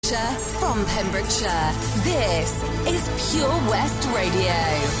Pembrokeshire, from Pembrokeshire, this is Pure West Radio.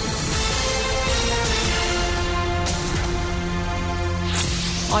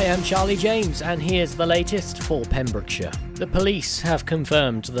 I am Charlie James, and here's the latest for Pembrokeshire. The police have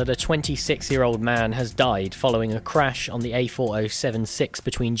confirmed that a 26-year-old man has died following a crash on the A4076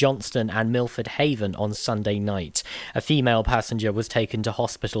 between Johnston and Milford Haven on Sunday night. A female passenger was taken to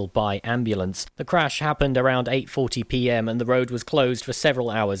hospital by ambulance. The crash happened around 8:40 p.m. and the road was closed for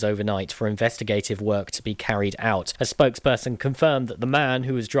several hours overnight for investigative work to be carried out. A spokesperson confirmed that the man,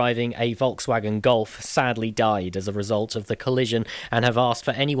 who was driving a Volkswagen Golf, sadly died as a result of the collision and have asked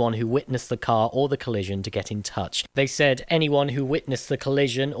for anyone who witnessed the car or the collision to get in touch. They said anyone who witnessed the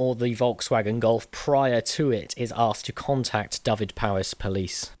collision or the Volkswagen Golf prior to it is asked to contact Dyfed-Powys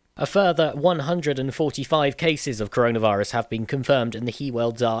Police. A further 145 cases of coronavirus have been confirmed in the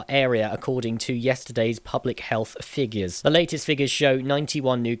Hywel Dda area, according to yesterday's public health figures. The latest figures show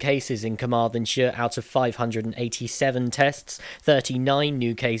 91 new cases in Carmarthenshire out of 587 tests, 39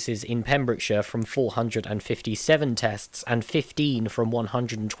 new cases in Pembrokeshire from 457 tests, and 15 from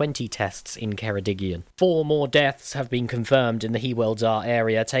 120 tests in Ceredigion. 4 more deaths have been confirmed in the Hywel Dda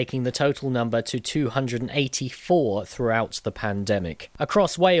area, taking the total number to 284 throughout the pandemic.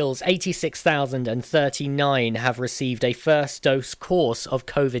 Across Wales, 86,039 have received a first dose course of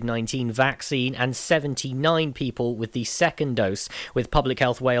COVID-19 vaccine and 79 people with the second dose, with Public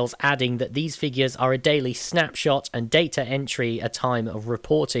Health Wales adding that these figures are a daily snapshot and data entry at time of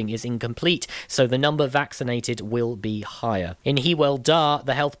reporting is incomplete, so the number vaccinated will be higher. In Hywel Dda,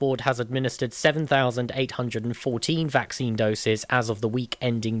 the Health Board has administered 7,814 vaccine doses as of the week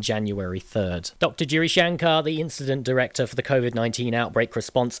ending January 3rd. Dr. Jiri Shankar, the Incident Director for the COVID-19 Outbreak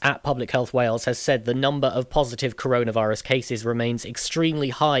Response at Public Health Wales, has said the number of positive coronavirus cases remains extremely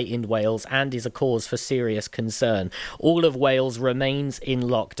high in Wales and is a cause for serious concern. All of Wales remains in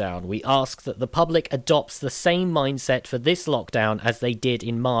lockdown. We ask that the public adopts the same mindset for this lockdown as they did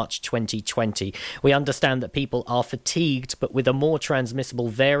in March 2020. We understand that people are fatigued, but with a more transmissible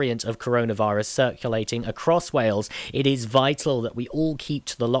variant of coronavirus circulating across Wales, it is vital that we all keep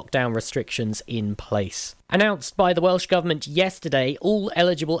to the lockdown restrictions in place. Announced by the Welsh Government yesterday, all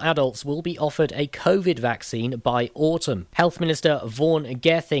eligible adults will be offered a COVID vaccine by autumn. Health Minister Vaughan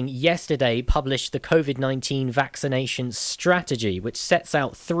Gething yesterday published the COVID-19 vaccination strategy, which sets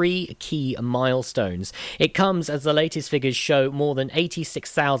out 3 key milestones. It comes as the latest figures show more than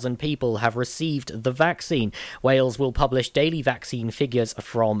 86,000 people have received the vaccine. Wales will publish daily vaccine figures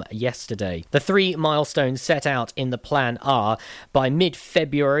from yesterday. The 3 milestones set out in the plan are: by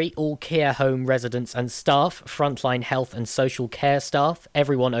mid-February, all care home residents and staff, frontline health and social care staff,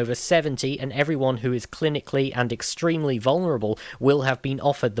 everyone over 70 and everyone who is clinically and extremely vulnerable will have been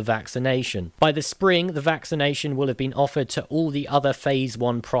offered the vaccination. By the spring, the vaccination will have been offered to all the other Phase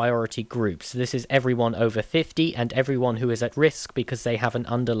 1 priority groups. This is everyone over 50 and everyone who is at risk because they have an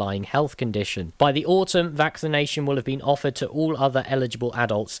underlying health condition. By the autumn, vaccination will have been offered to all other eligible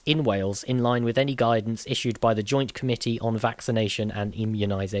adults in Wales, in line with any guidance issued by the Joint Committee on Vaccination and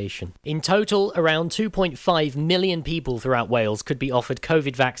Immunisation. In total, around 2.5 million people throughout Wales could be offered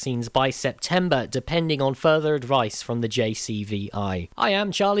COVID vaccines by September, depending on further advice from the JCVI. I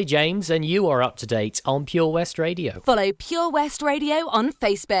am Charlie James, and you are up to date on Pure West Radio. Follow Pure West Radio on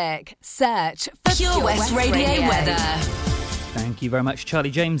Facebook. Search for Pure West Radio weather. Thank you very much, Charlie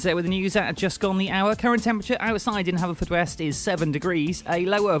James, there with the news at just gone the hour. Current temperature outside in Haverfordwest is 7 degrees, a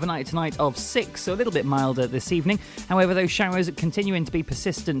low overnight tonight of 6, so a little bit milder this evening. However, those showers are continuing to be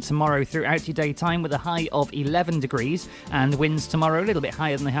persistent tomorrow throughout your daytime, with a high of 11 degrees, and winds tomorrow a little bit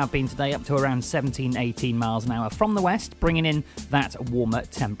higher than they have been today, up to around 17-18 miles an hour from the west, bringing in that warmer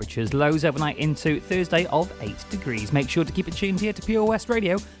temperatures. Lows overnight into Thursday of 8 degrees. Make sure to keep it tuned here to Pure West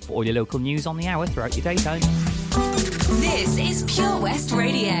Radio for all your local news on the hour throughout your daytime. This is Pure West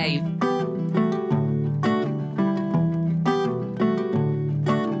Radio.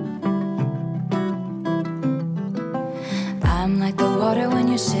 I'm like the water when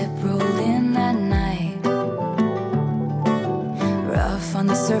your ship rolled in that night. Rough on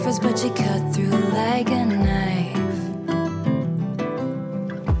the surface, but you cut through like a knife.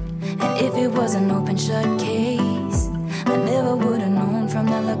 And if it was an open shut case, I never would have known from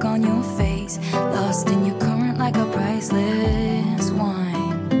the look on your face. Lost in your current like a priceless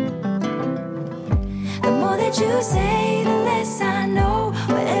wine. The more that you say, the less I know.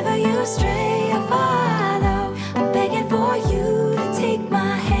 Wherever you stray, I follow. I'm begging for you to take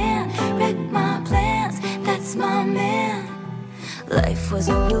my hand, wreck my plans, that's my man. Life was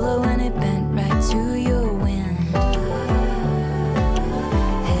a willow and it bent right to your wind.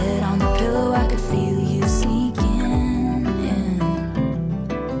 Head on the pillow, I could feel you sneaking in.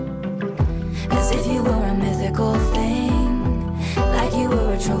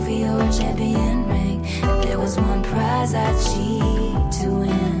 I cheat to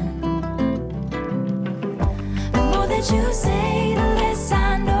win. The more that you say, the less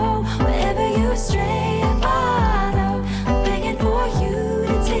I know. Wherever you stray, I follow. I'm begging for you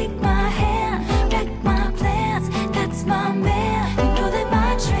to take my hand, wreck my plans. That's my man. You know that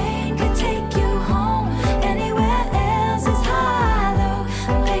my train could take you home. Anywhere else is hollow.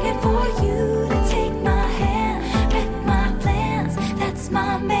 I'm begging for you to take my hand, wreck my plans. That's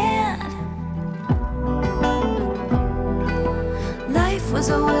my man. Life was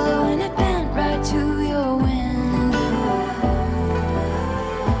a willow and it bent right to your window.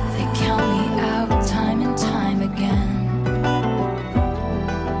 They count me out time and time again.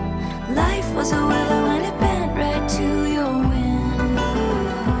 Life was a willow and it bent right to your window.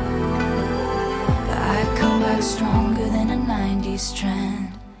 But I come back stronger than a 90s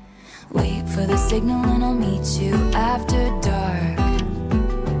trend. Wait for the signal and I'll meet you after dark.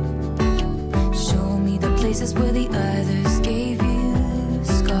 Show me the places where the others gave you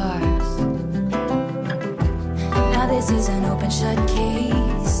scars. Now this is an open shut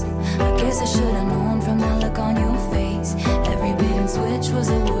case. I guess I should have known from the look on your face. Every bait and switch was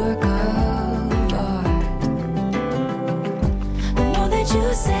a work of art. The more that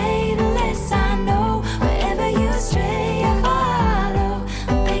you say, the less I know. Wherever you stray, I follow.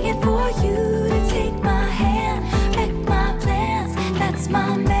 I'm begging for you to take my hand, wreck my plans. That's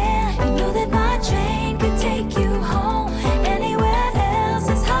my man. You know that my train could take you home. Anywhere else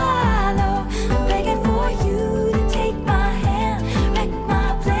is hollow. I'm begging for you to take my hand, wreck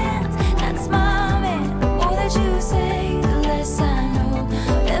my plans. That's my man. The more that you say, the less I know.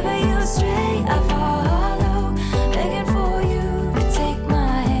 Wherever you stray, I follow. Begging for you to take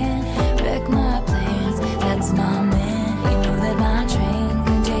my hand, wreck my plans. That's my man. You know that my train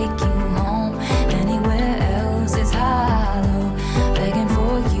can take you home. Anywhere else is hollow. Begging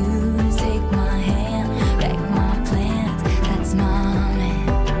for you to take my hand, wreck my plans. That's my man.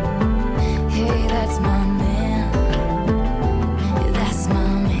 Hey, that's my man. Yeah, that's my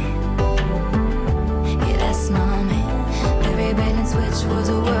man. Yeah, that's my man. Every bait and switch was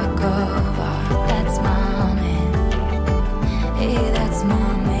a work of art. That's my man. Hey, that's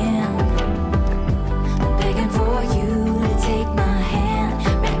my man. I'm begging for you to take my hand,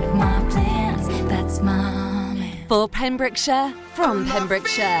 wreck my plans. That's my man. For Pembrokeshire, from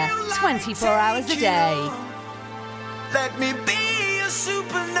Pembrokeshire, 24 hours a day. Let me be a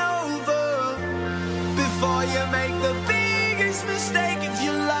supernova before you make the biggest mistake of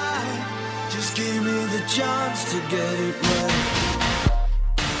your life. Just give me the chance to get it right.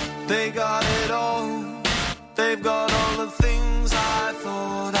 They got it all. They've got all the things I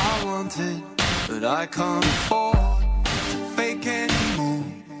thought I wanted, but I can't afford to fake anymore.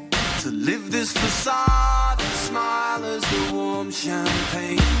 To live this facade and smile as the warm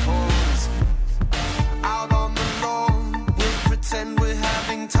champagne pours. Out on the lawn, we'll pretend we're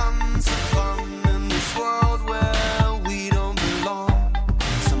having tons of fun in this world where we don't belong.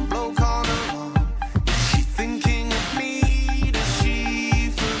 Some bloke on her own. Is she thinking of me? Does she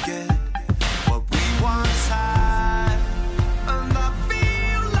forget what we once had? And I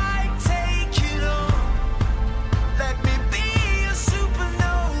feel like taking on. Let me be a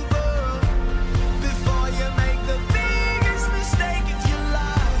supernova before you make the biggest mistake of your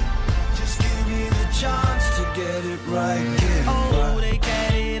life. Just give me the chance to get it right. Get it right. They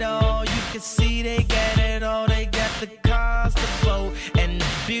get it all. You can see they get it all. They got the cars, the boat, and the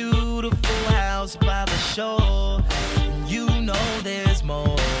beautiful house by the shore. You know there's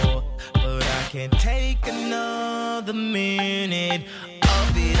more, but I can't take another minute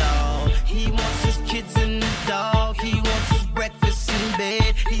of it all. He wants his kids and the dog. He wants his breakfast in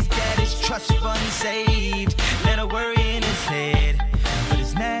bed. He's got his trust fund saved. Let a worry in his head, but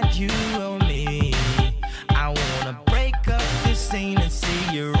it's not you or me. I wanna break up this scene and see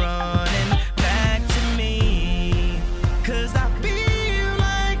you running back to me. 'Cause I feel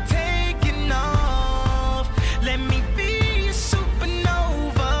like taking off. Let me be a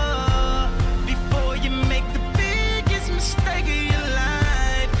supernova before you make the biggest mistake of your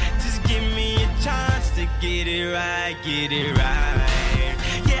life. Just give me a chance to get it right, get it right.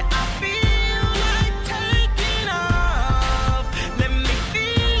 Yeah, I feel like taking off. Let me be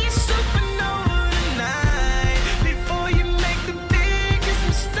a supernova.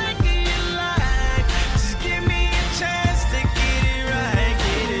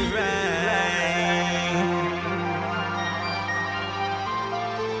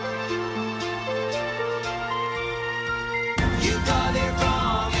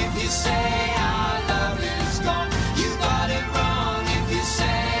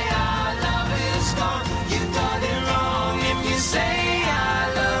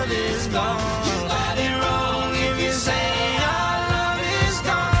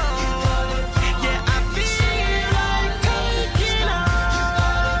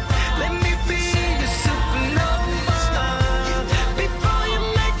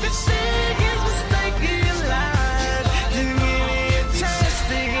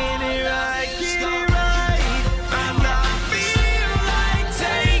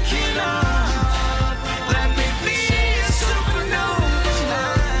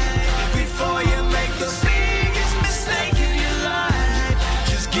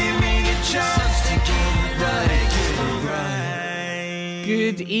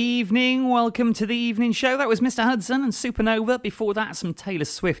 Good evening, welcome to the evening show. That was Mr. Hudson and Supernova. Before that, some Taylor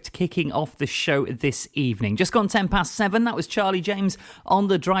Swift kicking off the show this evening. Just gone 7:10, that was Charlie James on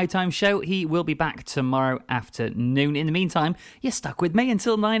the Drive Time Show. He will be back tomorrow afternoon. In the meantime, you're stuck with me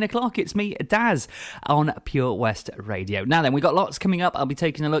until 9 o'clock. It's me, Daz, on Pure West Radio. Now then, we've got lots coming up. I'll be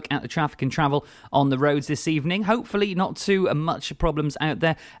taking a look at the traffic and travel on the roads this evening. Hopefully not too much problems out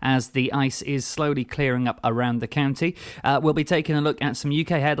there as the ice is slowly clearing up around the county. We'll be taking a look at some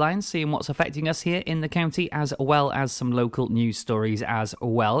UK headlines, seeing what's affecting us here in the county, as well as some local news stories as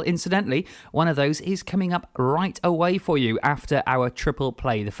well. Incidentally, one of those is coming up right away for you after our triple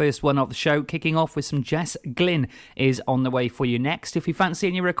play. The first one of the show, kicking off with some Jess Glynn, is on the way for you next. If you fancy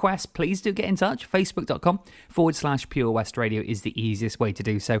any requests, please do get in touch. Facebook.com/Pure West Radio is the easiest way to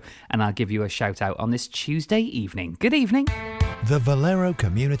do so, and I'll give you a shout out on this Tuesday evening. Good evening. The Valero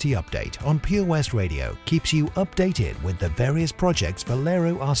Community Update on Pure West Radio keeps you updated with the various projects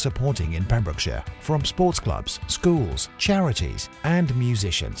Valero are supporting in Pembrokeshire, from sports clubs, schools, charities and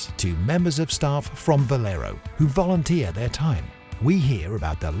musicians to members of staff from Valero who volunteer their time. We hear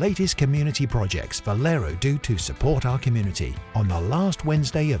about the latest community projects Valero do to support our community on the last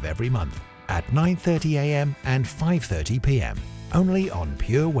Wednesday of every month at 9:30 a.m. and 5:30 p.m. only on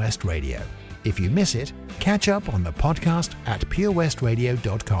Pure West Radio. If you miss it, catch up on the podcast at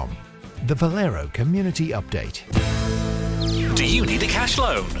purewestradio.com. The Valero Community Update. Do you need a cash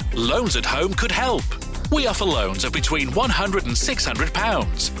loan? Loans at Home could help. We offer loans of between £100 and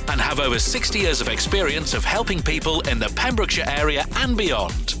 £600 and have over 60 years of experience of helping people in the Pembrokeshire area and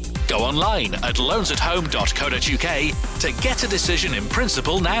beyond. Go online at loansathome.co.uk to get a decision in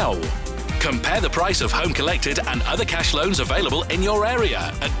principle now. Compare the price of home collected and other cash loans available in your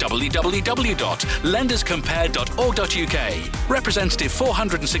area at www.lenderscompare.org.uk. Representative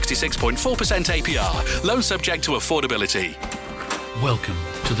 466.4% APR. Loan subject to affordability. Welcome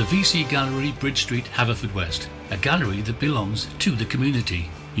to the VC Gallery, Bridge Street, Haverfordwest, a gallery that belongs to the community.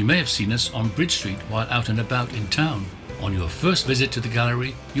 You may have seen us on Bridge Street while out and about in town. On your first visit to the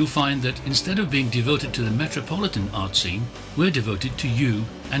gallery, you'll find that instead of being devoted to the metropolitan art scene, we're devoted to you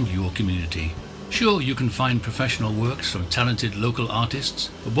and your community. Sure, you can find professional works from talented local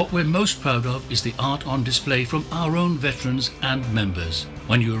artists, but what we're most proud of is the art on display from our own veterans and members.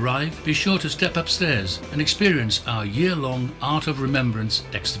 When you arrive, be sure to step upstairs and experience our year-long Art of Remembrance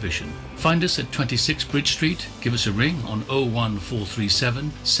exhibition. Find us at 26 Bridge Street, give us a ring on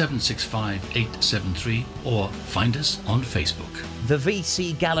 01437 765 873 or find us on Facebook. The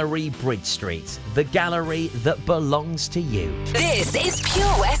VC Gallery, Bridge Street, the gallery that belongs to you. This is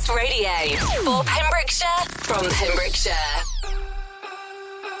Pure West Radio for Pembrokeshire, from Pembrokeshire.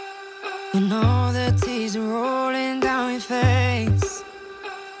 When all the tears are rolling down your face,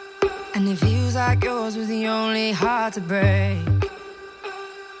 and it feels like yours was the only heart to break.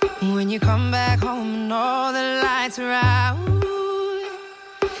 When you come back home and all the lights are out,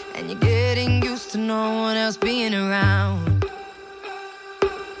 and you're getting used to no one else being around.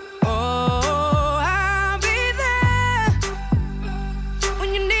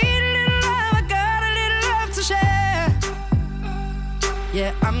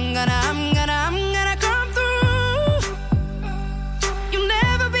 Yeah, I'm gonna come through. You'll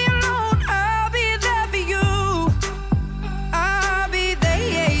never be alone, I'll be there for you. I'll be there,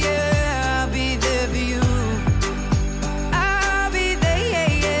 yeah, yeah, I'll be there for you. I'll be there,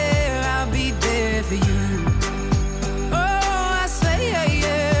 yeah, yeah, I'll be there for you. Oh, I say, yeah,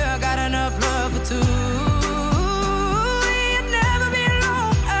 yeah, I got enough love for two. You'll never be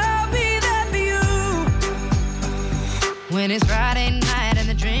alone, I'll be there for you. When it's Friday night,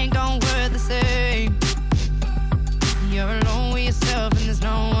 drink don't work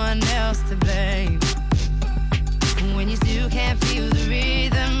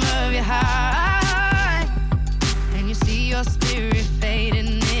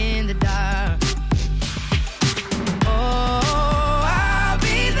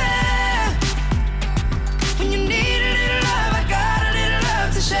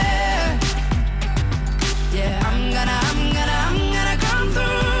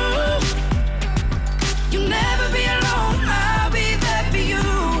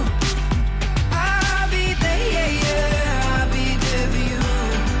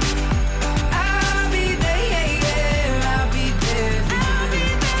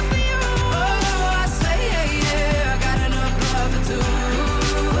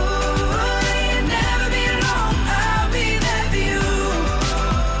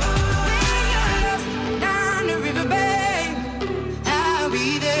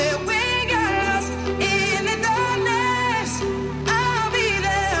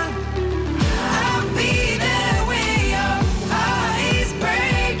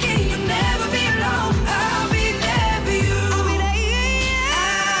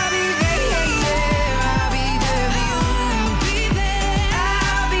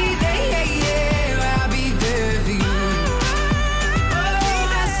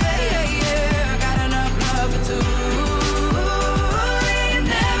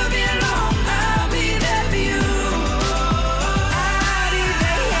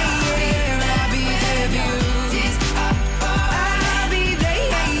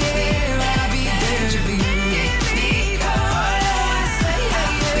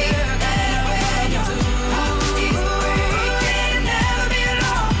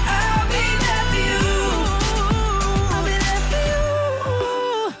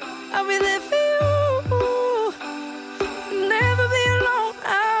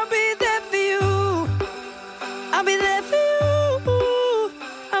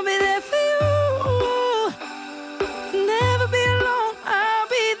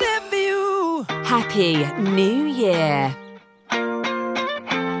Happy New Year.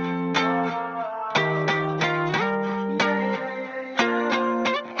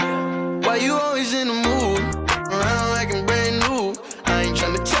 Why you always in the mood? Around like I'm brand new. I ain't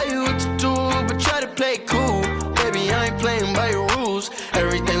tryna tell you what to do, but try to play it cool. Baby, I ain't playing by your rules.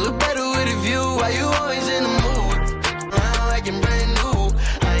 Everything look better with a view. Why you always in the mood? Around like I'm brand new.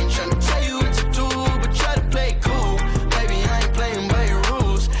 I ain't tryna tell you what to do, but try to play it cool. Baby, I ain't playing by your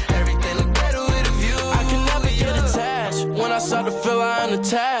rules. Everything look better with a view. I can never get attached. When I start to feel I am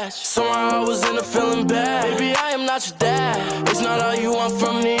attached, somehow I was in a feeling bad. Baby, I am not your dad. It's not all you want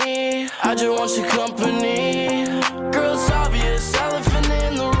from me. I just want your company. Girl, it's obvious, elephant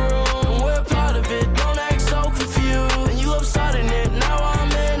in the room. We're part of it, don't act so confused. And you love starting it, now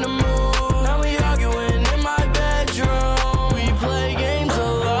I'm in the mood. Now we arguing in my bedroom. We play games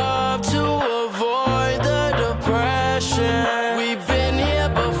of love to avoid the depression. We've been here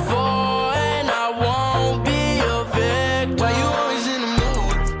before and I won't be a victim. Why you always in the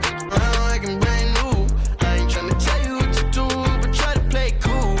mood? Around like I'm brand new. I ain't tryna tell you what to do, but try to play it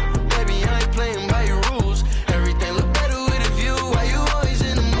cool. Baby, I ain't playing by your rules. Everything look better with a view. Why you always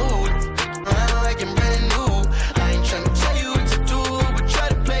in the mood? Around like I'm brand new. I ain't tryna tell you what to do, but try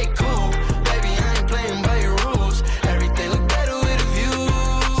to play it cool. Baby, I ain't playing by your rules. Everything look better with a view.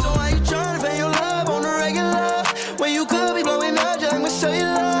 So why you tryna pay your love on the regular when you could be blowing up just like my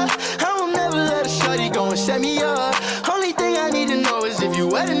cellular? I will never let a shorty go and set me up. Only thing I need to know is if you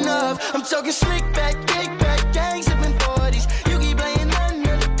wet enough. I'm talking slick back, kick back, gang sipping 40s. You keep playing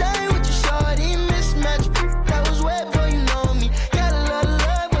another day with your shorty. Mismatch, that was way before you know me. Got a lot of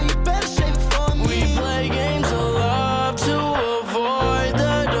love, but you better save it for me. We play games of love to avoid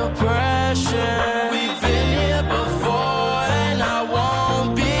the depression. We've been here before and I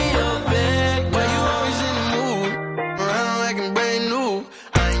won't be a victim. Why you always in the mood? Around like I'm brand new.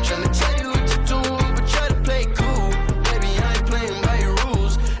 I ain't tryna tell you what to do, but try to play it cool. Baby, I ain't playing by your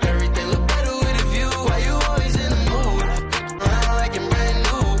rules. Everything look better with a view. Why you always in the mood? Around like I'm brand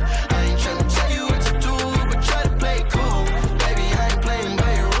new. I ain't tryna tell you what to do, but try to play it cool. Baby, I ain't playing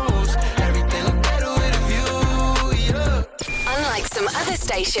by your rules. Everything look better with a view, yeah. Unlike some other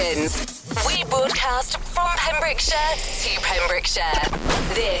stations, we broadcast from Pembrokeshire to Pembrokeshire.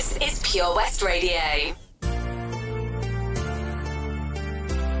 This is Pure West Radio.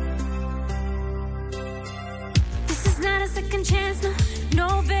 This is not a second chance, no,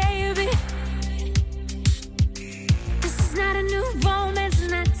 no, baby. This is not a new romance,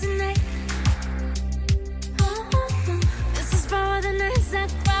 not tonight. This is for the nights I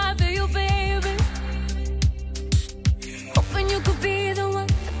cry for you, baby. Hoping you could be the one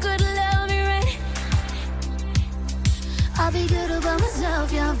that could love me right. I'll be good about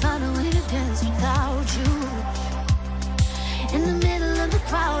myself, yeah, I'll find a way to dance without you. In the middle of the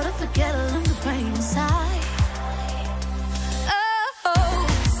crowd, I forget all of the pain inside.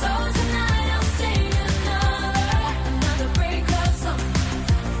 So tonight I'll sing another breakup song.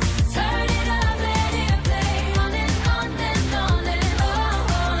 Turn it up, let it play on and on and on and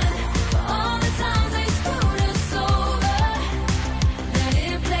on. For all the times they screwed us over, let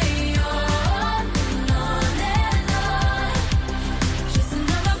it play on and on and on. Just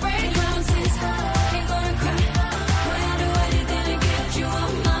another breakup song. Ain't gonna cry, boy, I'll do anything to get you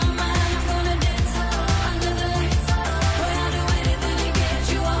off my mind. I'm gonna dance under the lights, boy, I'll do anything to get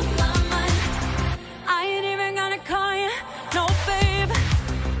you off my mind. I ain't even gonna call you, no babe.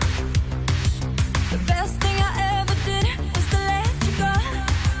 The best thing I ever did was to let you go.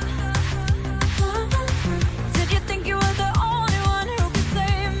 Did you think you were the only one who could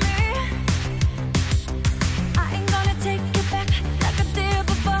save me? I ain't gonna take it back like I did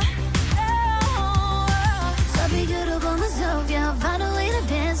before. So I'll be good about myself, yeah, I'll find a way to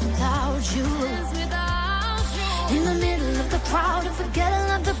dance without you. In the middle of the crowd and forget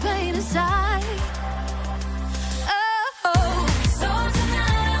all of the pain inside. So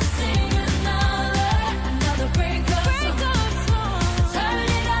tonight I'll sing another breakup song. So turn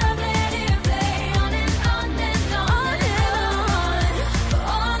it up, let it play on and on and on and on. For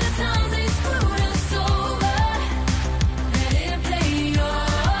all the times they screwed us over, let it play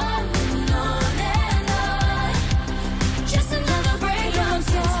on and on and on. Just another breakup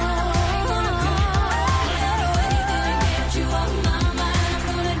song. Ain't gonna cry, I'll do anything to get you off my mind. I'm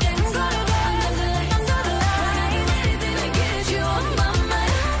gonna dance under the lights, anything to get you off my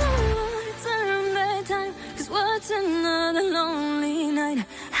mind. I don't wanna turn back time, 'cause what's another lonely night?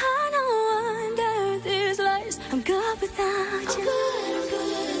 I don't wonder these lies, I'm good without you.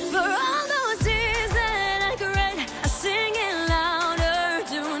 For all those tears that I cried, I'll sing it louder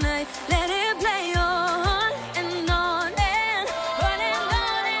tonight. Let it play on and on and on and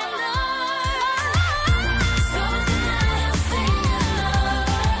on and on.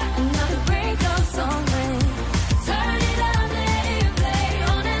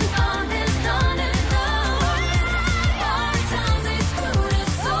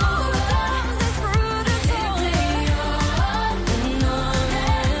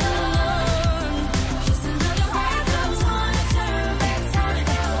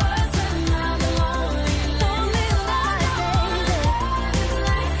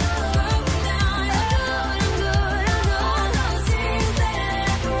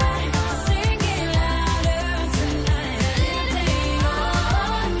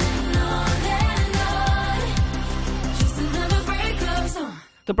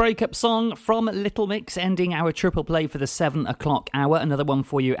 The breakup song from Little Mix, ending our triple play for the 7 o'clock hour. Another one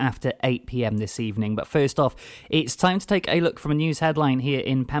for you after 8 p.m. this evening. But first off, it's time to take a look from a news headline here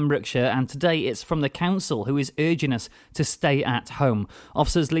in Pembrokeshire. And today it's from the council, who is urging us to stay at home.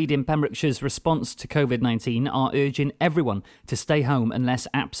 Officers leading Pembrokeshire's response to COVID-19 are urging everyone to stay home unless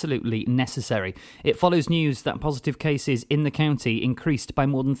absolutely necessary. It follows news that positive cases in the county increased by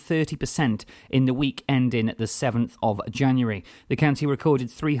more than 30% in the week ending the 7th of January. The county recorded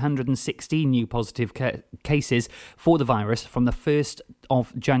 316 new positive cases for the virus from the 1st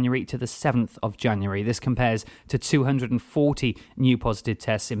of January to the 7th of January. This compares to 240 new positive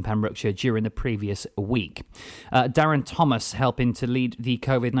tests in Pembrokeshire during the previous week. Darren Thomas, helping to lead the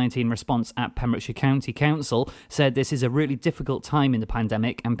COVID-19 response at Pembrokeshire County Council, said this is a really difficult time in the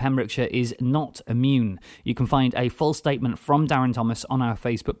pandemic and Pembrokeshire is not immune. You can find a full statement from Darren Thomas on our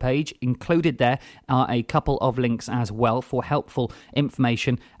Facebook page. Included there are a couple of links as well for helpful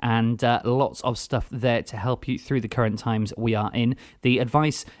information and lots of stuff there to help you through the current times we are in. The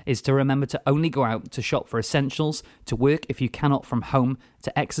advice is to remember to only go out to shop for essentials, to work if you cannot from home,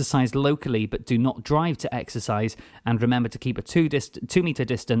 to exercise locally but do not drive to exercise, and remember to keep a 2 metre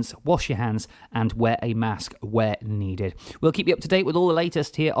distance, wash your hands and wear a mask where needed. We'll keep you up to date with all the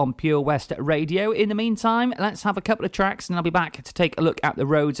latest here on Pure West Radio. In the meantime, let's have a couple of tracks and I'll be back to take a look at the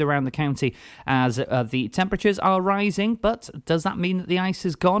roads around the county as the temperatures are rising. But does that mean that the ice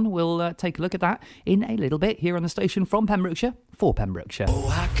is gone? We'll take a look at that in a little bit here on the station from Pembrokeshire for Pembrokeshire. Oh,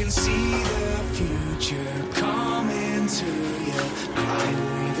 I can see the future coming to you, cry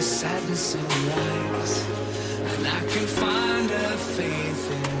away the sadness in your eyes, and I can find a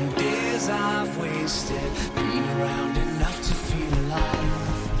faith in days I've wasted, been around enough to feel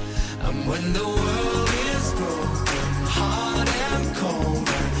alive. And when the world is broken, hard and cold,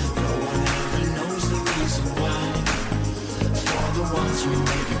 and no one ever knows the reason why, for the ones we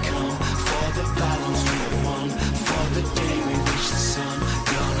may become, for the battles we have won, for the day we reach the sun,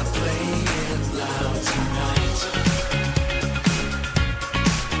 gonna play it loud tonight.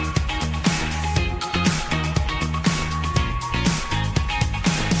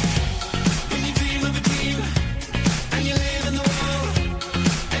 When you dream of a dream and you live in the world,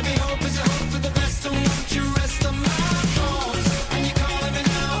 every hope is a hope for the best, and won't you rest on my bones? And you call me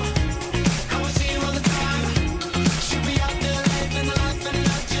now, I will see you all the time. Should be out there living life and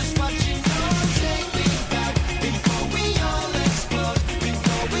not just watching. No, take me back before we all explode,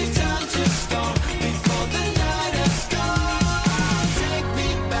 before we turn to stone, before the night has gone. Take me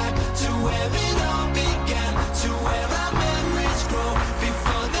back to where it all began, to where our memories grow,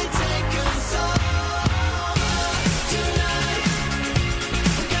 before they take us all. Tonight,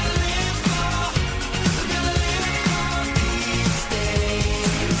 we gotta live for these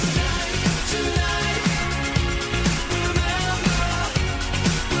days. Tonight, we remember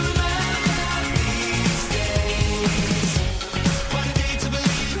these days. What a day to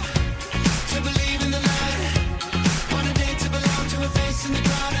believe in the light. What a day to belong to a face in the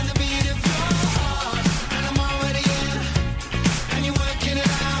crowd and the beat of your heart. And I'm already in, and you're working it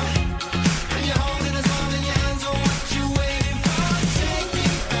out, and you're holding us all in your hands. Oh, what you waiting for? Take me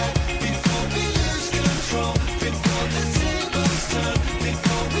back before we lose control, before the tables turn,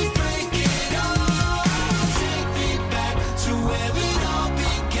 before we break it all. Take me back to where it all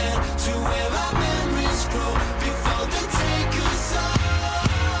began, to where our memories grow, before they take us all.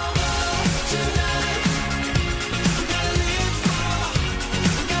 Tonight, we gotta live for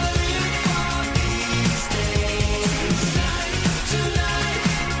these days. Tonight,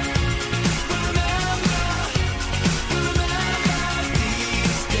 we remember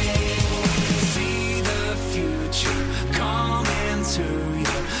these days. See the future coming to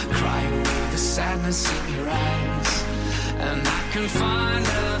you, cry away the sadness in your eyes, and I can find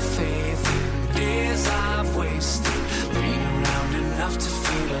a faith in days I've wasted, been around enough to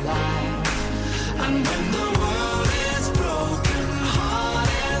feel alive. And when the world is broken, hard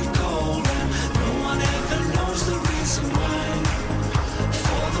and cold, and no one ever knows the reason why,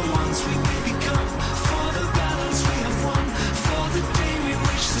 for the ones we may become, for the battles we have won, for the day we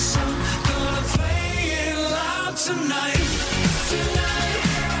reach the sun, gonna play it loud tonight. Tonight,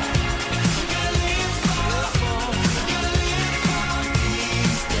 we gotta live for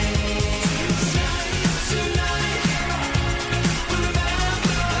these days. Tonight, we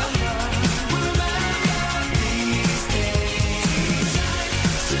remember these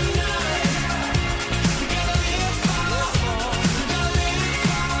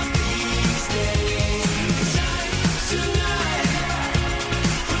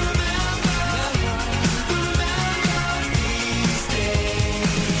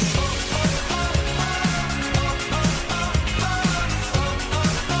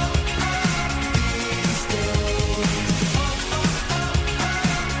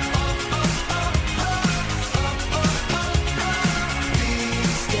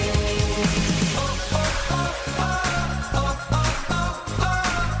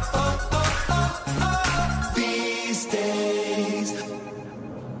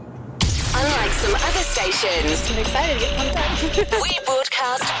stations. I'm excited to get pumped up. We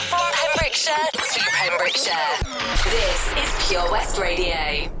broadcast from Pembrokeshire to Pembrokeshire. This is Pure West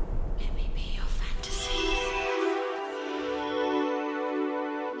Radio.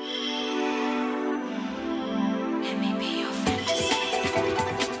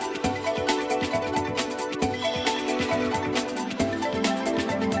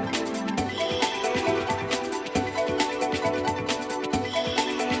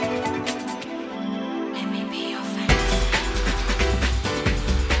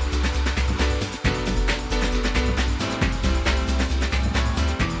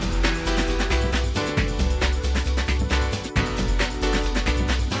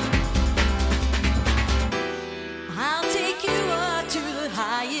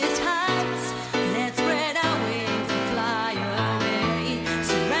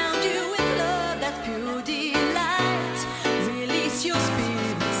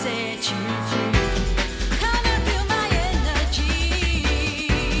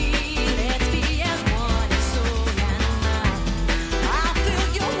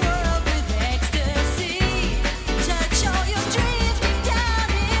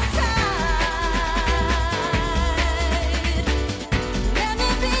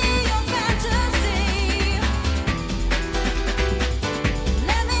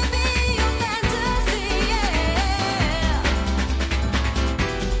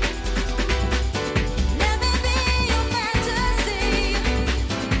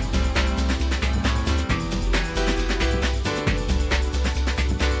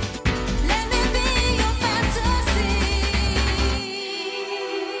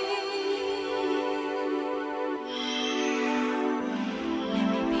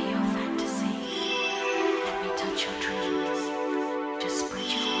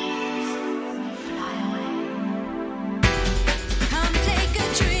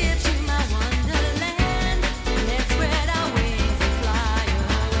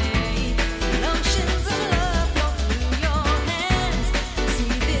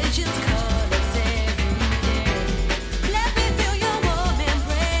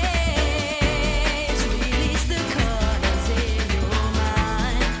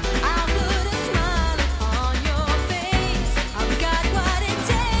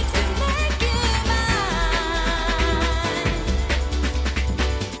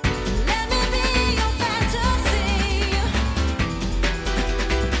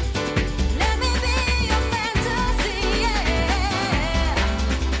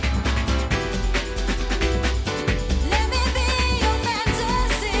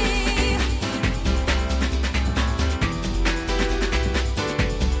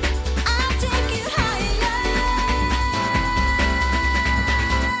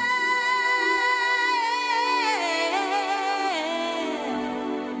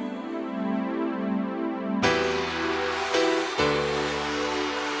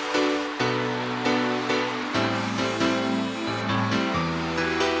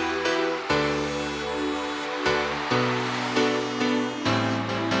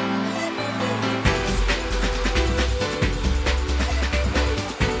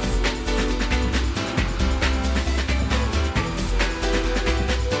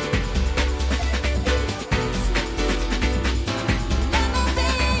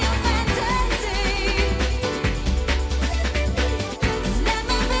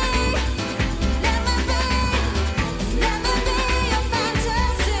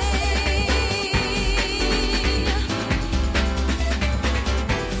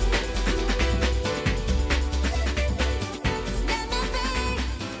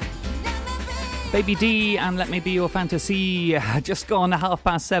 Baby D and Let Me Be Your Fantasy. Just gone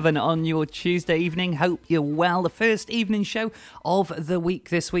 7:30 on your Tuesday evening. Hope you're well. The first evening show of the week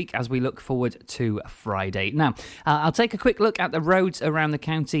this week as we look forward to Friday. Now, I'll take a quick look at the roads around the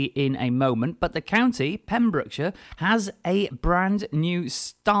county in a moment, but the county, Pembrokeshire, has a brand new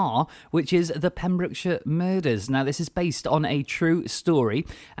star, which is the Pembrokeshire Murders. Now, this is based on a true story,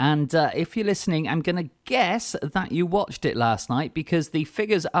 and if you're listening, I'm going to guess that you watched it last night because the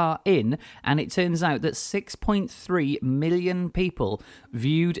figures are in, and it turns out that 6.3 million people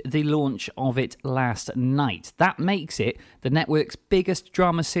viewed the launch of it last night. That makes it the network's biggest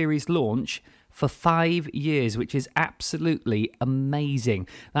drama series launch for 5 years, which is absolutely amazing.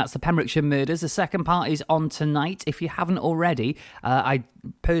 That's the Pembrokeshire Murders. The second part is on tonight. If you haven't already, I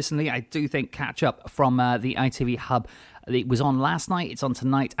do think catch up from the ITV Hub It was on last night, it's on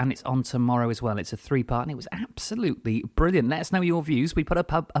tonight, and it's on tomorrow as well. It's a 3-part, and it was absolutely brilliant. Let us know your views. We put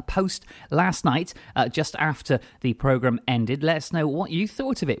up a post last night, just after the programme ended. Let us know what you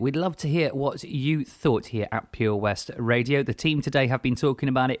thought of it. We'd love to hear what you thought here at Pure West Radio. The team today have been talking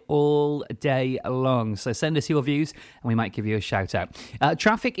about it all day long, so send us your views, and we might give you a shout out.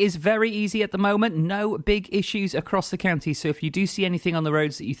 Traffic is very easy at the moment. No big issues across the county, so if you do see anything on the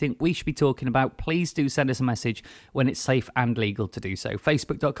roads that you think we should be talking about, please do send us a message when it's safe and legal to do so.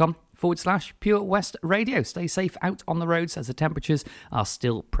 Facebook.com/Pure West Radio. Stay safe out on the roads as the temperatures are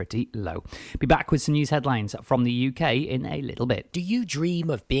still pretty low. Be back with some news headlines from the UK in a little bit. Do you dream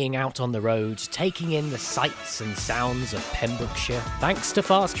of being out on the road, taking in the sights and sounds of Pembrokeshire? Thanks to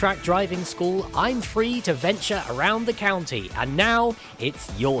Fast Track Driving School, I'm free to venture around the county, and now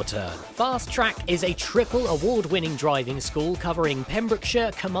it's your turn. Fast Track is a triple award-winning driving school covering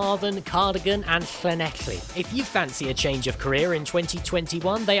Pembrokeshire, Carmarthen, Cardigan and Llanelli. If you fancy a change of career in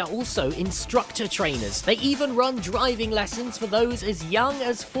 2021, they are also instructor trainers. They even run driving lessons for those as young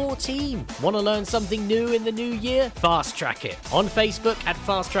as 14. Want to learn something new in the new year? Fast Track it. On Facebook at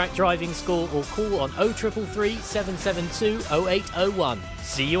Fast Track Driving School or call on 0333 772 0801.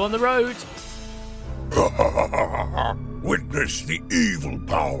 See you on the road. Witness the evil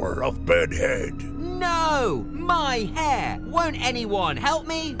power of Bedhead. No! My hair! Won't anyone help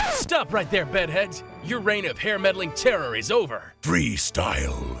me? Stop right there, Bedheads. Your reign of hair-meddling terror is over.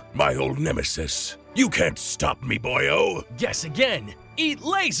 Freestyle, my old nemesis. You can't stop me, boyo. Guess again. Eat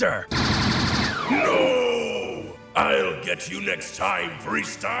laser! No! I'll get you next time,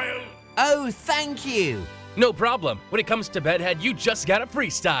 Freestyle. Oh, thank you. No problem. When it comes to Bedhead, you just gotta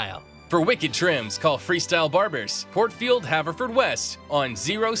freestyle. For wicked trims, call Freestyle Barbers, Portfield, Haverfordwest, on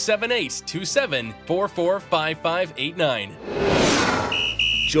 07827 445589.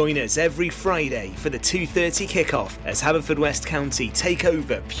 Join us every Friday for the 2:30 kickoff as Haverfordwest County take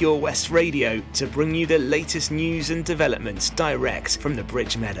over Pure West Radio to bring you the latest news and developments direct from the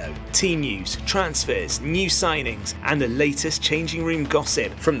Bridge Meadow. Team news, transfers, new signings and the latest changing room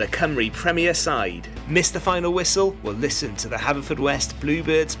gossip from the Cymru Premier side. Miss the final whistle? Well, listen to the Haverfordwest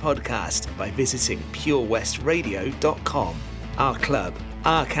Bluebirds podcast by visiting purewestradio.com. Our club,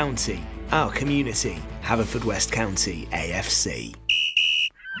 our county, our community. Haverfordwest County AFC.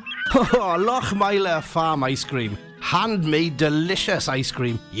 Oh, Lochmeyler Farm Ice Cream. Handmade delicious ice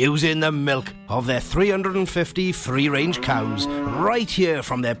cream using the milk of their 350 free-range cows right here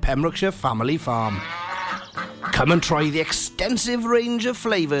from their Pembrokeshire family farm. Come and try the extensive range of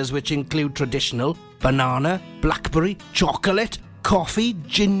flavours which include traditional, banana, blackberry, chocolate, coffee,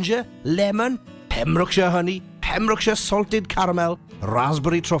 ginger, lemon, Pembrokeshire honey, Pembrokeshire salted caramel,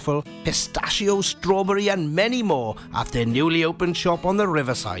 raspberry truffle, pistachio, strawberry and many more at their newly opened shop on the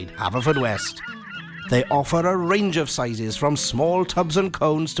Riverside, Haverfordwest. They offer a range of sizes from small tubs and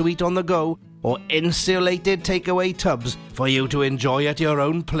cones to eat on the go or insulated takeaway tubs for you to enjoy at your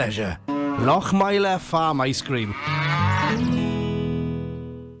own pleasure. Lochmeyler Farm Ice Cream.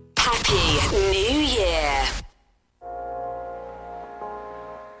 Happy New Year.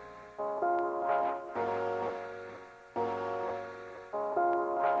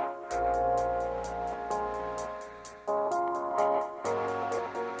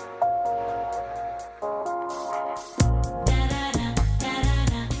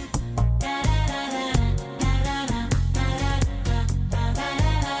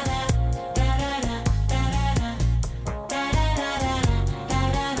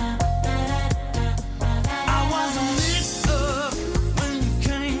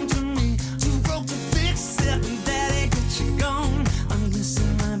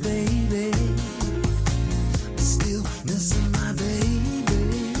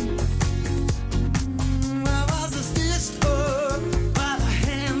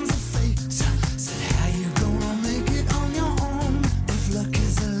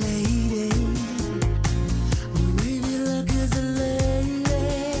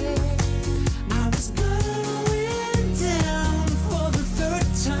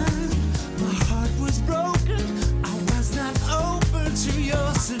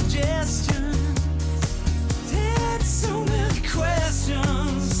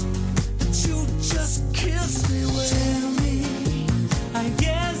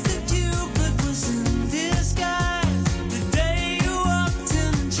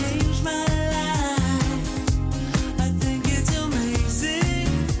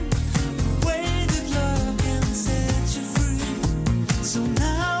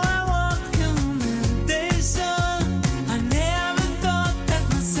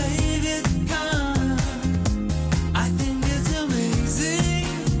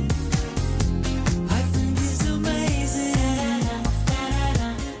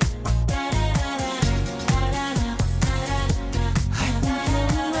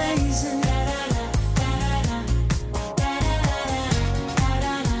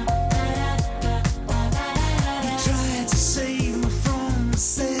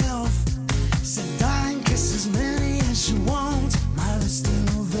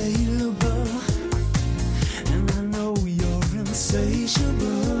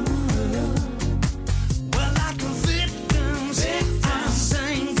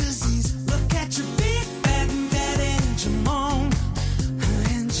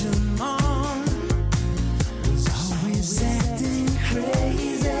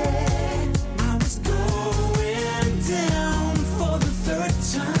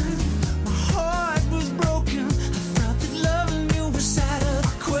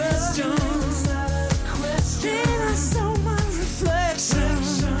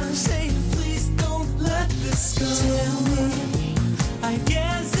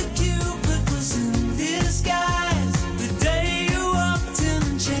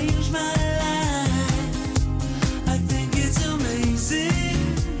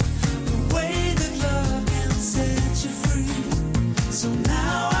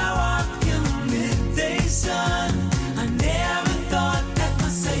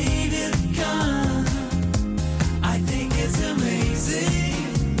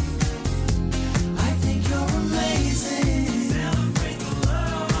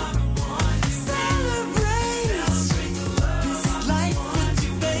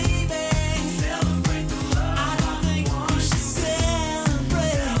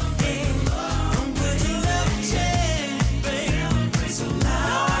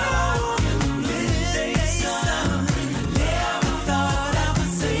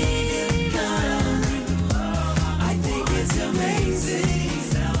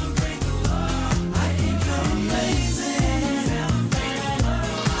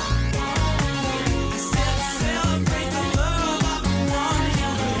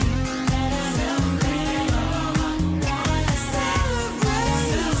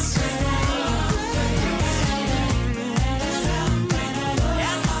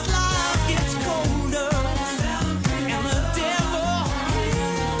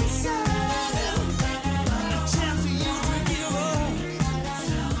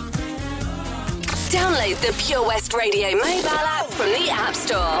 Download the Pure West Radio mobile app from the App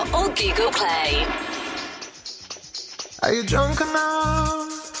Store or Google Play. Are you drunk enough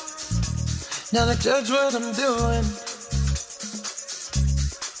now to judge what I'm doing?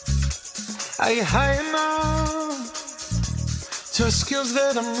 Are you high enough to excuse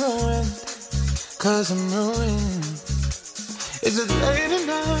that I'm ruined? 'Cause I'm ruined. Is it late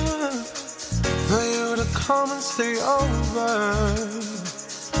enough for you to come and stay over?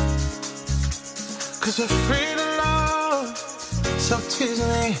 'Cause we're free to love, so tease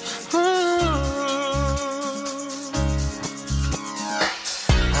me.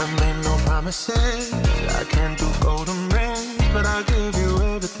 I made no promises, I can't do golden rings, but I'll give you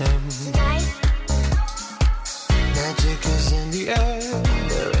everything. Tonight. Magic is in the air,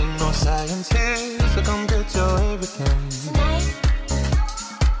 there ain't no science here, so come get your everything. Tonight.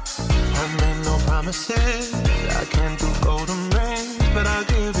 I made no promises, I can't do golden rings, but I'll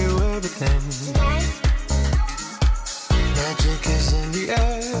give you everything. Tonight. Magic is in the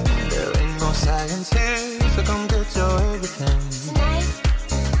air, there ain't no science here, so come get your everything. Tonight.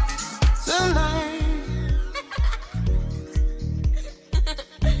 Tonight.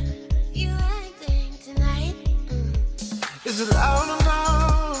 You acting tonight? Is it loud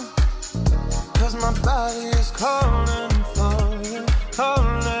enough? 'Cause my body is calling for you,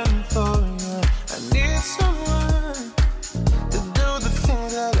 calling for you. I need someone to do the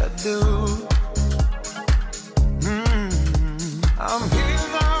things that I do. I'm here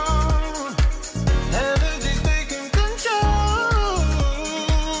now, energy taking control.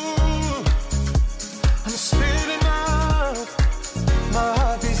 I'm speeding up, my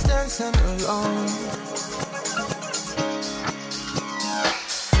heart beats dancing alone.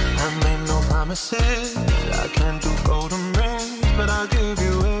 I made no promises, I can't do golden rings, but I'll give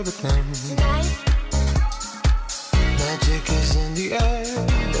you everything. Tonight. Magic is in the air,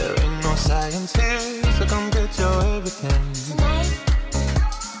 there ain't no science here, so come get your everything. Tonight.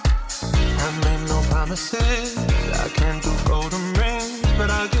 I made no promises, I can't do golden rings,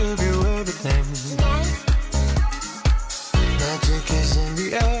 but I'll give you everything. Tonight. Magic is in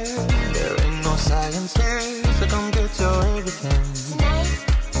the air, there ain't no science here, so come get your everything. Tonight.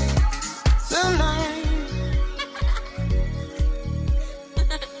 Tonight.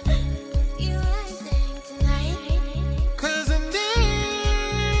 You acting tonight? 'Cause I need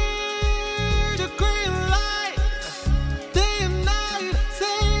a green light, day and night,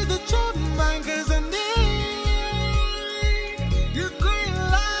 say that you're mine. 'Cause I need your green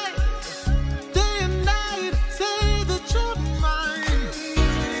light, day and night, say that you're mine.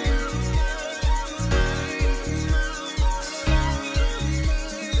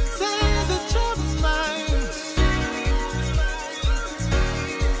 Say that you're mine.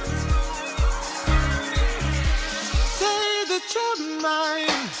 Say that you're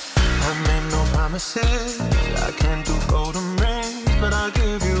mine. I made no promises, I can't do golden rings, but I'll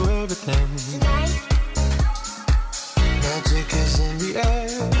give you everything. Tonight. Magic is in the air,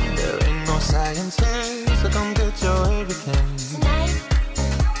 there ain't no science here, so come get your everything. Tonight.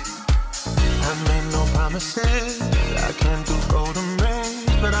 I made no promises, I can't do golden rings,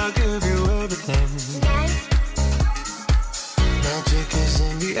 but I'll give you everything. Tonight. Magic is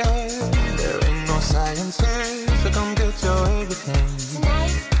in the air, there ain't no science here, so come get your everything.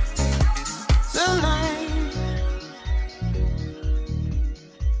 Tonight. Tonight.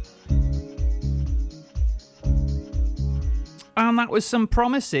 And that was some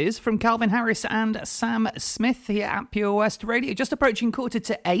promises from Calvin Harris and Sam Smith here at Pure West Radio. Just approaching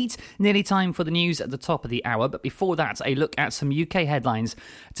 7:45, nearly time for the news at the top of the hour. But before that, a look at some UK headlines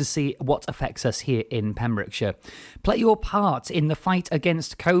to see what affects us here in Pembrokeshire. Play your part in the fight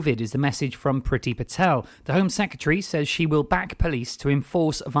against COVID is the message from Priti Patel. The Home Secretary says she will back police to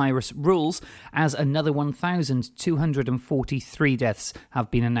enforce virus rules as another 1,243 deaths have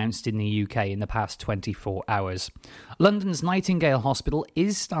been announced in the UK in the past 24 hours. London's Nightingale Hospital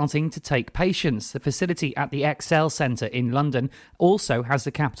is starting to take patients. The facility at the Excel Centre in London also has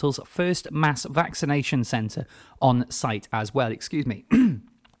the capital's first mass vaccination centre on site as well.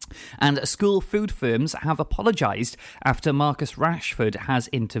 And school food firms have apologised after Marcus Rashford has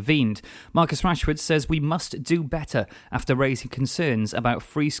intervened. Marcus Rashford says we must do better after raising concerns about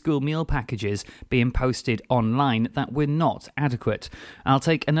free school meal packages being posted online that were not adequate. I'll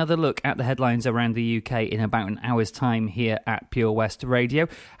take another look at the headlines around the UK in about an hour's time here at Pure West Radio.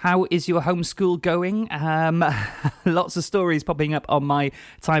 How is your homeschool going? Lots of stories popping up on my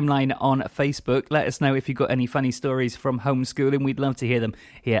timeline on Facebook. Let us know if you've got any funny stories from homeschooling. We'd love to hear them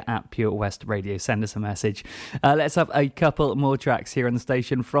here at Pure West Radio. Send us a message. Let's have a couple more tracks here on the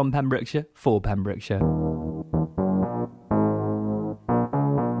station from Pembrokeshire for Pembrokeshire.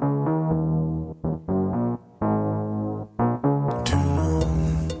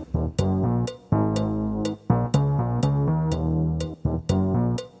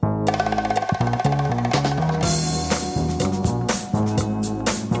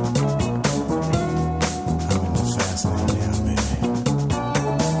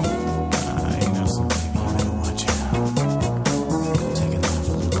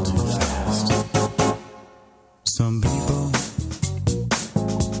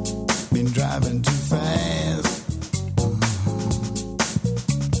 been driving too fast.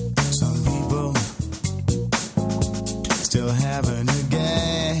 Some people still having a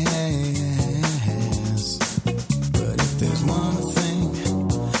gas. But if there's one thing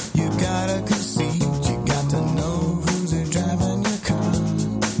you gotta concede, you got to know who's driving your car.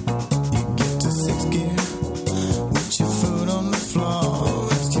 You get to sixth gear with your foot on the floor.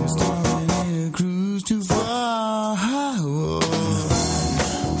 It's you starting in a cruise too far. Whoa.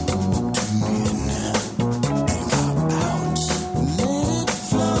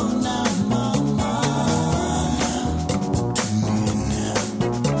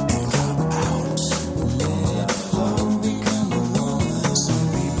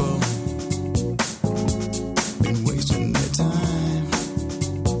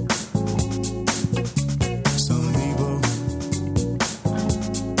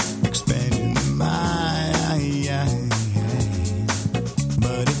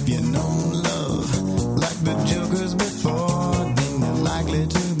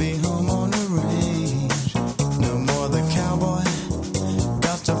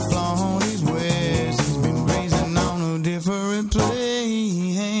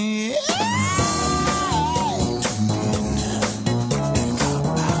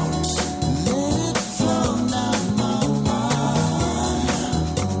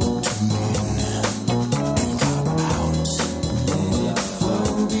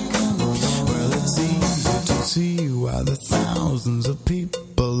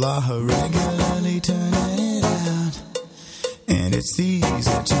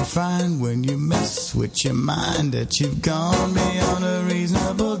 With your mind that you've gone beyond a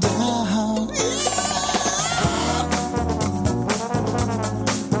reasonable doubt.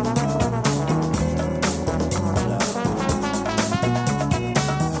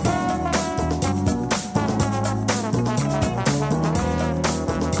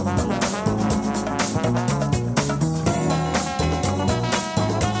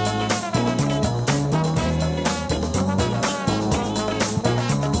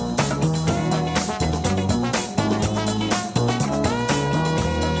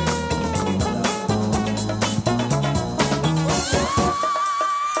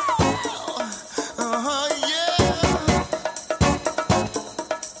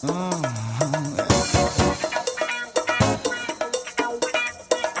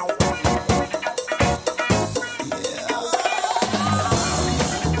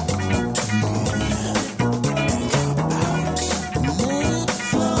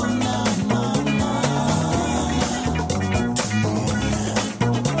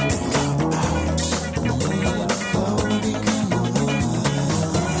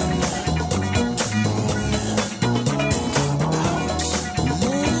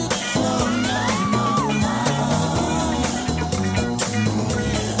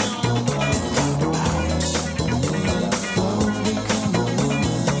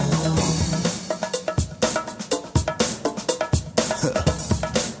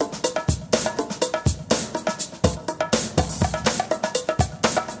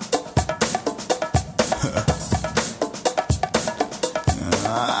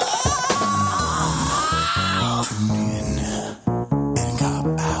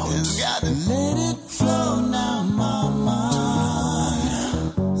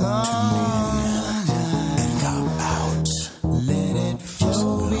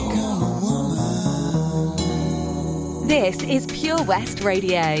 This is Pure West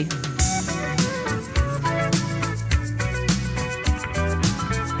Radio.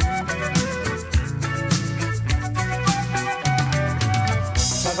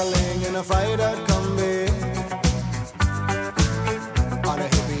 Traveling in a fried-out combi on a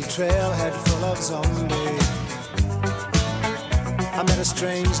hippie trailhead full of zombies. I met a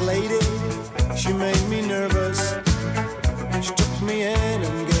strange lady, she made me nervous. She took me in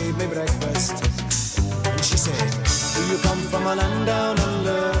and gave me breakfast. And she said, do you come from a land down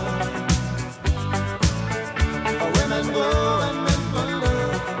under, where women glow and men wonder?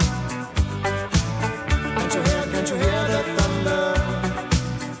 Can't you hear the thunder?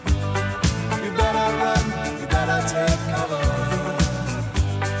 You better run, you better take cover.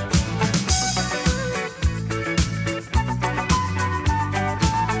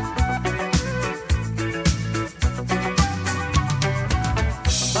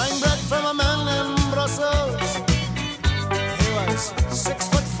 Buying bread from a man in Brussels. He was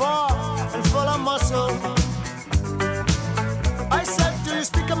 6'4" and full of muscle.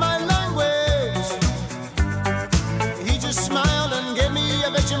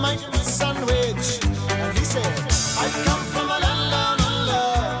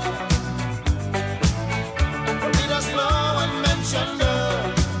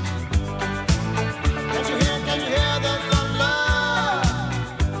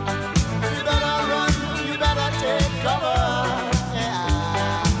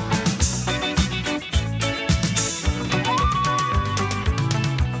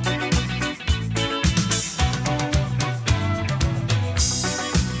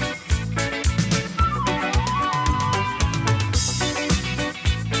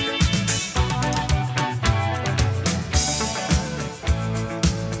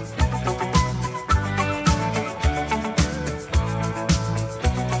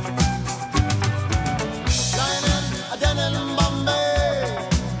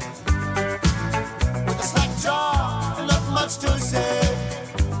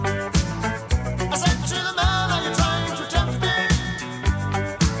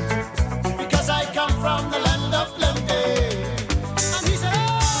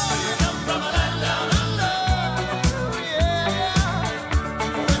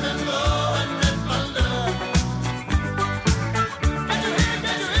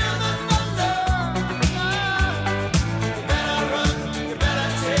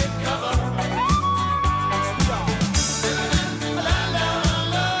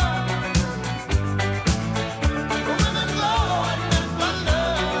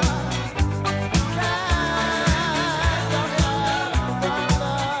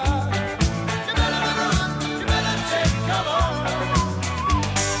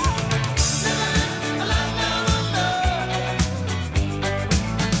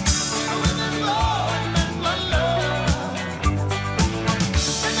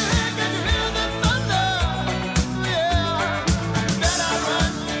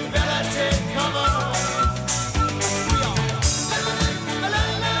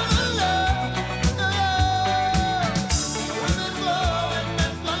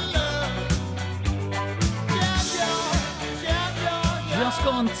 Just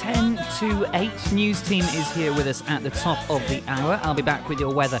gone 10 to 8. News team is here with us at the top of the hour. I'll be back with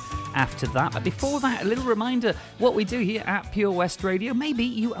your weather after that. But before that, a little reminder what we do here at Pure West Radio. Maybe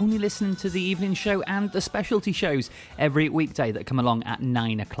you only listen to the evening show and the specialty shows every weekday that come along at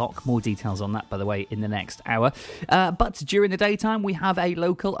 9 o'clock. More details on that, by the way, in the next hour. But during the daytime, we have a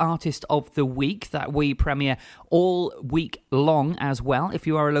local artist of the week that we premiere all week long as well. If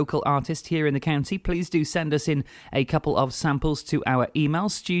you are a local artist here in the county, please do send us in a couple of samples to our email,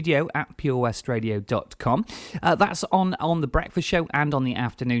 studio@purewestradio.com. That's on the breakfast show and on the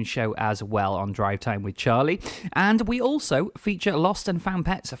afternoon show as well on Drive Time with Charlie. And we also feature lost and found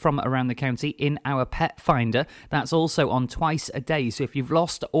pets from around the county in our Pet Finder. That's also on twice a day. So if you've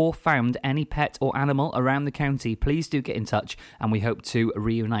lost or found any pet or animal around the county, please do get in touch, and we hope to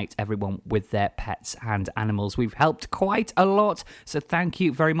reunite everyone with their pets and animals. We've helped quite a lot, so thank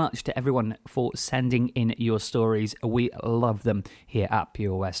you very much to everyone for sending in your stories. We love them here at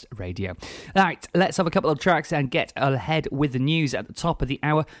Pure West Radio. Right, let's have a couple of tracks and get ahead with the news at the top of the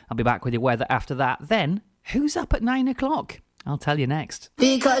hour. I'll be back with your weather after that. Then, who's up at 9 o'clock? I'll tell you next.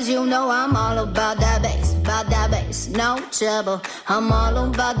 Because you know I'm all about that bass, no trouble. I'm all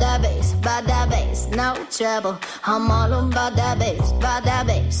about that bass, no trouble. I'm all about that bass,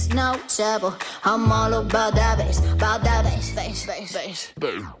 no trouble. I'm all about that bass, bass.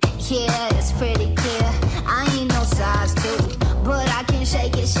 Yeah, it's pretty clear. I ain't no size 2, but I can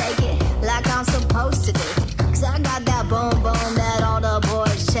shake it like I'm supposed to do. 'Cause I got that boom that all the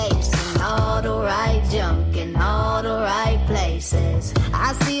boys chase, and all the right junk in all the right places.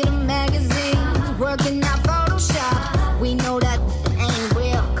 I see the magazines working out Photoshop. We know that ain't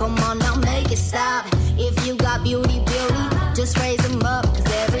real. Come on now, make it stop. If you got beauty, just raise them up. 'Cause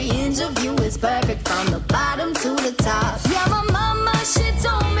every inch of you is perfect from the bottom to the top. Yeah, my mama, she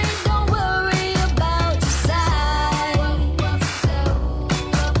told me don't worry about your size.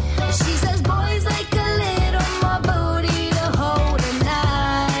 She says boys like a little more booty to hold at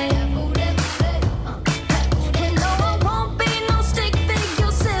night. And no, I won't be no stick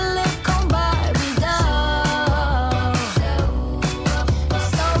figure silicone Barbie doll.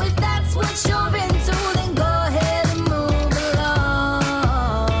 So if that's what you're into, then go ahead and move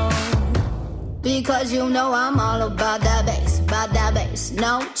along. Because you know I'm all about that bass,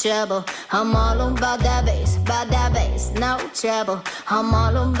 no trouble. I'm all about that bass, no trouble. I'm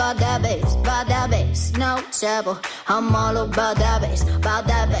all about that bass, no trouble. I'm all about that bass,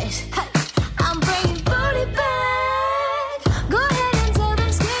 Hey, I'm bringing booty back. Go ahead and tell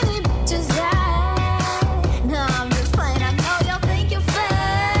them skinny bitches that. No, I'm just playing. I know y'all think you're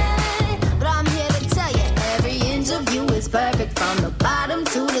fake, but I'm here to tell you every inch of you is perfect from the bottom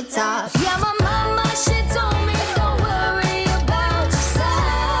to the top. Yeah, my mama, she told me don't worry about your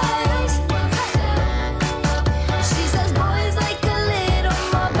size. She says boys like a little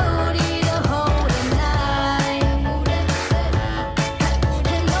more booty to hold at night.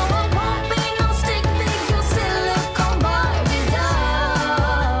 And no, I won't be no stick figure silicone Barbie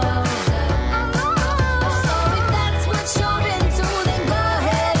doll. So if that's what you're into, then go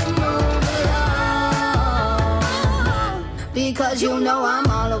ahead and move along. Because you know I'm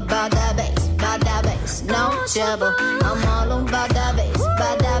all about that bass, no trouble. I'm all about that bass,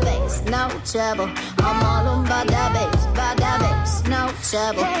 no trouble. I'm all about that bass, no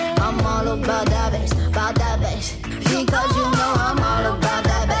trouble. I'm all about that bass, because you know I'm all about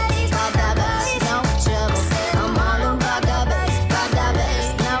that bass, no trouble. I'm all about that bass, no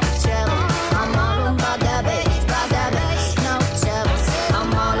trouble. I'm all about that bass, no trouble.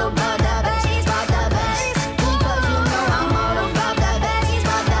 I'm all about that bass, because you know I'm all about that bass, no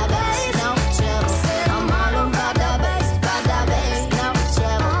trouble. I'm all about that bass, no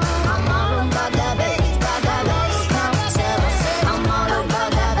trouble. I'm all about that bass, no trouble. I'm all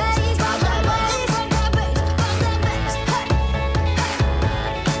about that bass,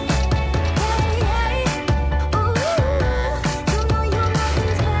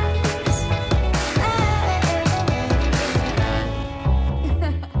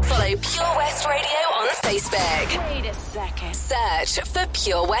 Follow Pure West Radio on Facebook. Wait a second. Search for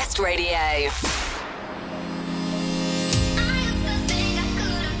Pure West Radio.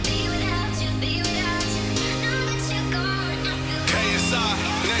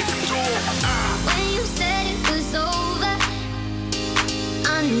 When you said it was over,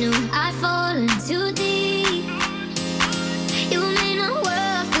 I knew I'd fallen too deep. You made my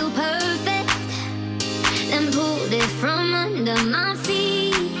world feel perfect, then pulled it from under my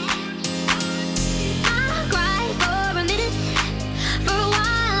feet. I cried for a minute, for a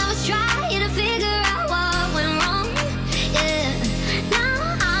while I was trying to figure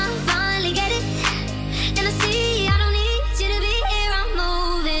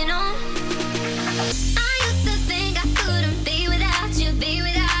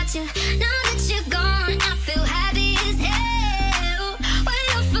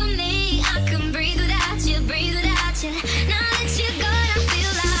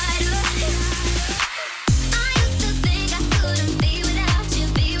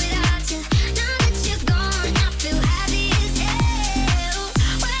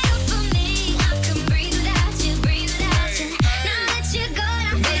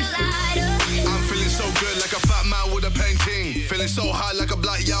good like a fat man with a painting. Feeling so high like a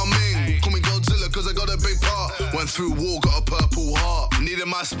black Yao Ming. Call me Godzilla cause I got a big part. Went through war, got a purple heart. Needed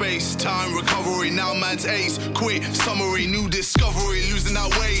my space, time, recovery. Now man's ace, quit, summary, new discovery. Losing that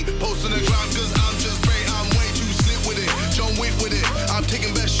weight, post on the ground cause I'm just bait. I'm way too slick with it, John Wick with it. I'm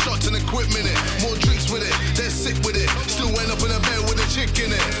taking best shots and equipment it. More drinks with it, they're sick with it. Still end up in a bed with a chick in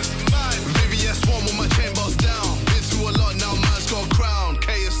it. VVS one with my chain boss down. Been through a lot, now man's got a crown.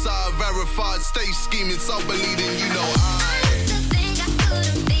 KSI verified, stay scheming, so bleeding, you know I